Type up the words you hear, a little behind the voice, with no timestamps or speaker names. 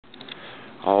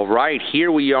All right,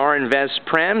 here we are in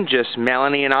Veszprem. Just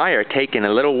Melaney and I are taking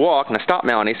a little walk. Now stop,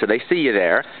 Melaney, so they see you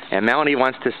there. And Melaney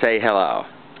wants to say hello.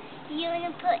 Juna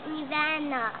put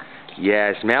kívánok.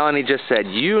 Yes, Melaney just said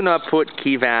Juna put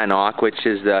kívánok, which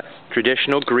is the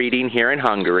traditional greeting here in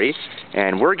Hungary.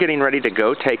 And we're getting ready to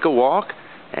go take a walk.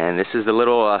 And this is the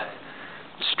little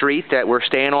street that we're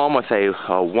staying on with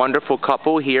a wonderful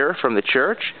couple here from the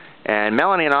church. And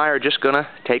Melaney and I are just going to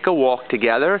take a walk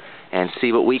together and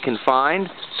see what we can find.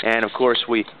 And of course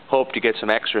we hope to get some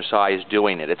exercise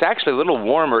doing it. It's actually a little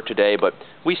warmer today, but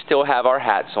we still have our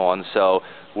hats on, so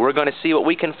we're going to see what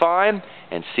we can find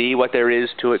and see what there is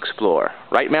to explore.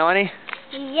 Right, Melaney?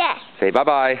 Yes. Say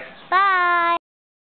bye-bye. Bye.